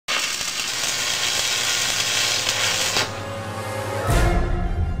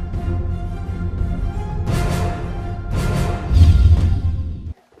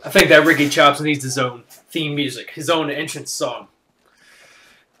think that Ricky Chops needs his own theme music, his own entrance song.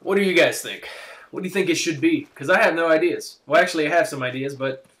 What do you guys think? What do you think it should be? Because I have no ideas. Well, actually, I have some ideas,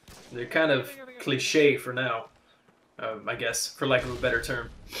 but they're kind of cliche for now, I guess, for lack of a better term.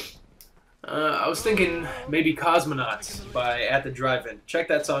 I was thinking maybe Cosmonauts by At the Drive-In. Check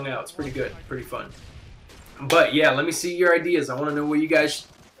that song out. It's pretty good. Pretty fun. But yeah, let me see your ideas. I want to know what you guys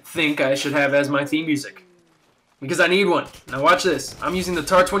think I should have as my theme music. Because I need one. Now watch this. I'm using the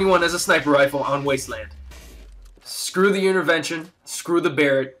TAR-21 as a sniper rifle on Wasteland. Screw the intervention. Screw the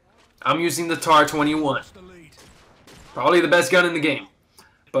Barrett. I'm using the TAR-21. Probably the best gun in the game.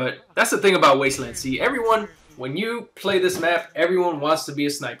 But that's the thing about Wasteland. See, everyone, when you play this map, everyone wants to be a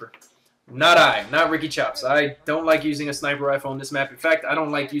sniper. Not I. Not Ricky Chops. I don't like using a sniper rifle on this map. In fact, I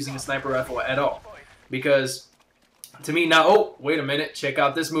don't like using a sniper rifle at all. Because, to me, now, oh, wait a minute. Check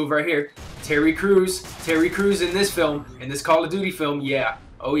out this move right here. Terry Crews. Terry Crews in this film, in this Call of Duty film, yeah.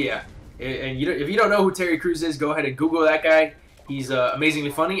 Oh, yeah. And if you don't know who Terry Crews is, go ahead and Google that guy. He's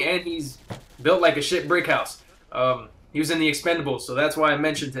amazingly funny, and he's built like a shit brick house. He was in The Expendables, so that's why I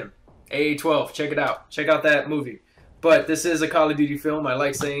mentioned him. AA-12, check it out. Check out that movie. But this is a Call of Duty film. I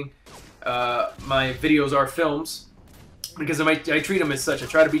like saying my videos are films because I treat them as such. I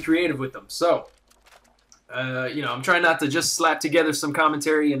try to be creative with them. So, you know, I'm trying not to just slap together some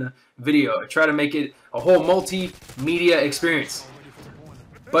commentary in a video. I try to make it a whole multimedia experience.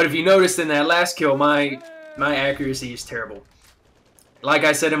 But if you noticed in that last kill, my accuracy is terrible. Like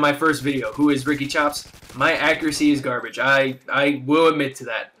I said in my first video, who is Ricky Chops? My accuracy is garbage. I will admit to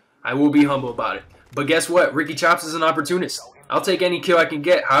that. I will be humble about it. But guess what? Ricky Chops is an opportunist. I'll take any kill I can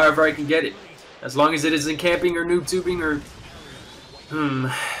get, however I can get it. As long as it isn't camping or noob tubing or...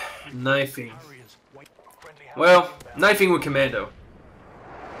 knifing. Well, knifing with commando.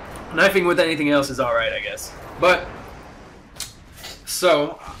 Knifing with anything else is alright, I guess. But,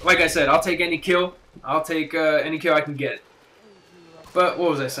 so, like I said, I'll take any kill. I'll take any kill I can get. But, what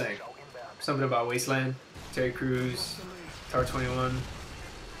was I saying? Something about Wasteland, Terry Crews, TAR-21.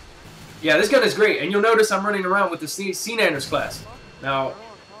 Yeah, this gun is great, and you'll notice I'm running around with the C-Nanners class. Now,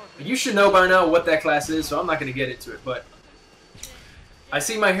 you should know by now what that class is, so I'm not going to get into it, but I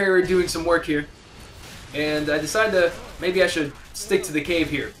see my Harrier doing some work here, and I decided to, maybe I should stick to the cave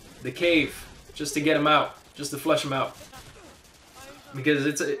here. The cave, just to get him out, just to flush him out. Because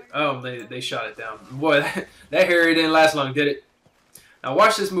it's a, oh, they shot it down. Boy, that Harrier didn't last long, did it? Now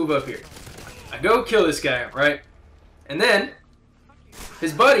watch this move up here. I go kill this guy, right? And then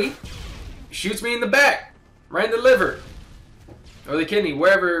his buddy shoots me in the back, right in the liver, or the kidney,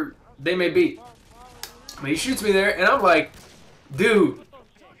 wherever they may be. But he shoots me there, and I'm like, dude,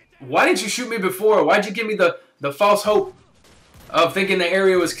 why didn't you shoot me before? Why'd you give me the false hope of thinking the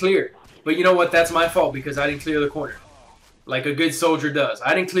area was clear? But you know what? That's my fault because I didn't clear the corner, like a good soldier does.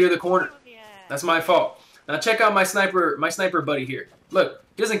 I didn't clear the corner. That's my fault. Now check out my sniper buddy here. Look,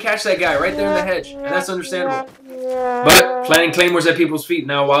 he doesn't catch that guy right there in the hedge, and that's understandable. But planting claymores at people's feet.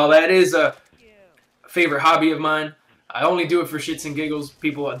 Now, while that is a favorite hobby of mine, I only do it for shits and giggles.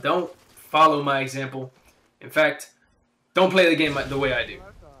 People don't follow my example. In fact, don't play the game the way I do.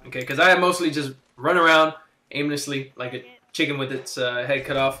 Okay, because I mostly just run around aimlessly like a chicken with its head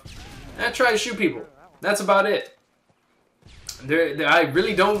cut off, and I try to shoot people. That's about it. I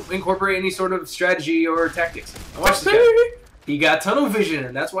really don't incorporate any sort of strategy or tactics. Now watch this guy. He got tunnel vision,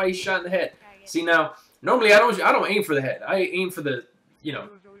 and that's why he's shot in the head. See now, normally I don't aim for the head. I aim for the, you know,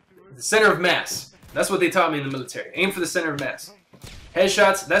 the center of mass. That's what they taught me in the military. Aim for the center of mass.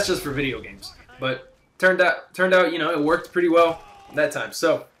 Headshots, that's just for video games. But turned out, you know, it worked pretty well that time.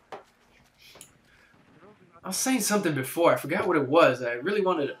 So I was saying something before. I forgot what it was. I really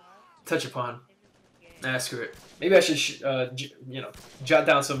wanted to touch upon. Nah, screw it. Maybe I should, you know, jot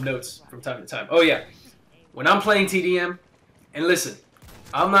down some notes from time to time. Oh yeah, when I'm playing TDM, and listen,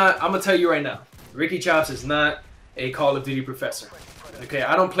 I'm gonna tell you right now, Ricky Chops is not a Call of Duty professor. Okay,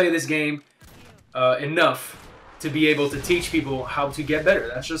 I don't play this game enough to be able to teach people how to get better.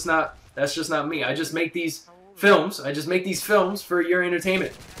 That's just not me. I just make these films. I just make these films for your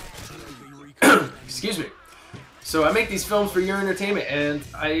entertainment. Excuse me. So I make these films for your entertainment, and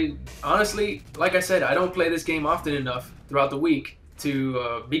I honestly, like I said, I don't play this game often enough throughout the week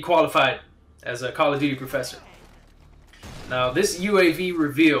to be qualified as a Call of Duty professor. Now this UAV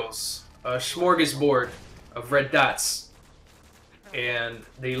reveals a smorgasbord of red dots, and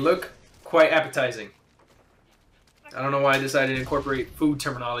they look quite appetizing. I don't know why I decided to incorporate food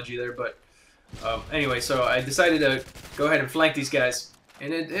terminology there, but anyway, so I decided to go ahead and flank these guys,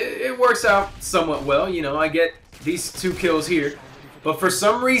 and it works out somewhat well. You know, I get these 2 kills here, but for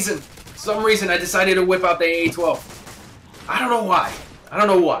some reason I decided to whip out the AA-12. I don't know why. I don't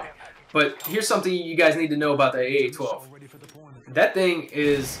know why. But here's something you guys need to know about the AA-12. That thing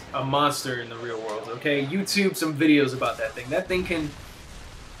is a monster in the real world, okay? YouTube some videos about that thing. That thing can,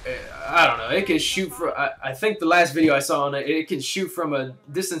 I don't know, it can shoot for, I think the last video I saw on it, it can shoot from a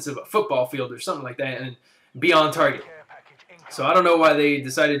distance of a football field or something like that and be on target. So I don't know why they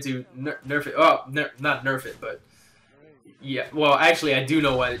decided to nerf it. Oh, not nerf it, but yeah. Well, actually, I do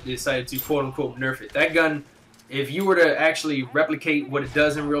know why they decided to quote-unquote nerf it. That gun, if you were to actually replicate what it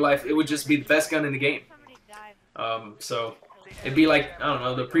does in real life, it would just be the best gun in the game. So it'd be like, I don't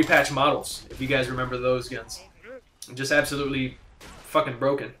know, the pre-patch models, if you guys remember those guns. Just absolutely fucking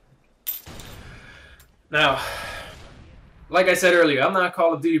broken. Now, like I said earlier, I'm not a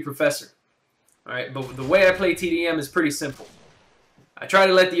Call of Duty professor. Alright, but the way I play TDM is pretty simple. I try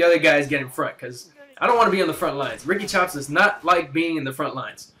to let the other guys get in front, because I don't want to be on the front lines. Ricky Chops does not like being in the front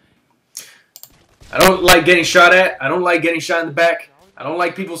lines. I don't like getting shot at. I don't like getting shot in the back. I don't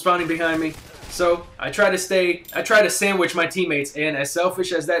like people spawning behind me. So I try to sandwich my teammates, and as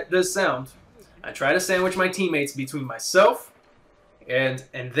selfish as that does sound, I try to sandwich my teammates between myself and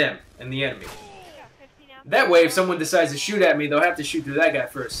them, and the enemy. That way, if someone decides to shoot at me, they'll have to shoot through that guy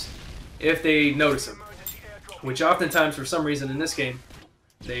first, if they notice him. Which oftentimes, for some reason in this game,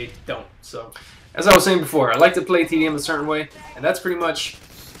 they don't. So, as I was saying before, I like to play TDM a certain way, and that's pretty much,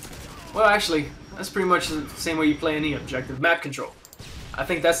 well actually, that's pretty much the same way you play any objective, map control. I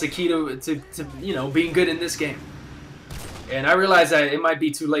think that's the key to you know, being good in this game. And I realize that it might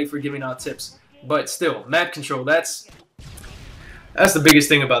be too late for giving out tips, but still, map control, that's the biggest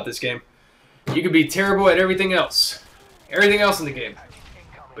thing about this game. You can be terrible at everything else in the game.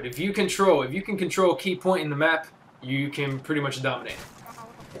 But if you can control a key point in the map, you can pretty much dominate.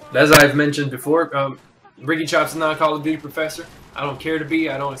 As I've mentioned before, Ricky Chops is not a Call of Duty professor. I don't care to be.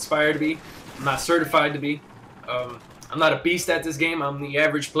 I don't aspire to be. I'm not certified to be. I'm not a beast at this game. I'm the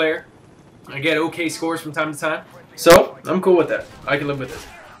average player. I get okay scores from time to time. So, I'm cool with that. I can live with it.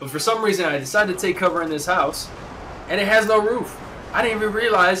 But for some reason, I decided to take cover in this house, and it has no roof. I didn't even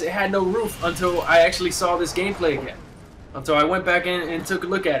realize it had no roof until I actually saw this gameplay again. Until I went back in and took a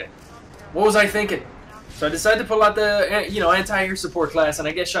look at it. What was I thinking? So I decided to pull out the, you know, anti-air support class, and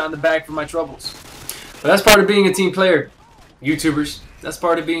I get shot in the back for my troubles. But that's part of being a team player, YouTubers. That's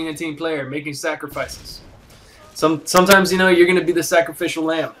part of being a team player, making sacrifices. Sometimes, you know, you're going to be the sacrificial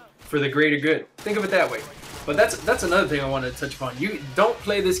lamb for the greater good. Think of it that way. But that's another thing I wanted to touch upon. You don't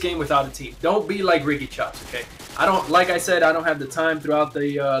play this game without a team. Don't be like Ricky Chops, okay? I don't, like I said, I don't have the time throughout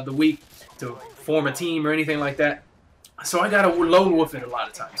the week to form a team or anything like that. So I gotta lone wolf it a lot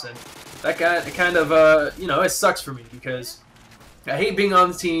of times, and that kind of, you know, it sucks for me because I hate being on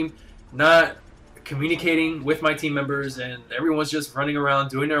the team, not communicating with my team members, and everyone's just running around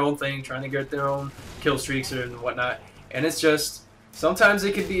doing their own thing, trying to get their own kill streaks and whatnot. And it's just, sometimes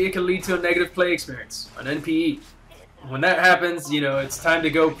it can lead to a negative play experience, an NPE. When that happens, you know, it's time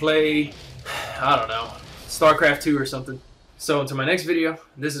to go play, I don't know, StarCraft 2 or something. So until my next video,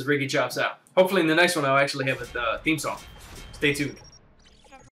 this is Ricky Chops out. Hopefully in the next one I'll actually have a theme song. Stay tuned.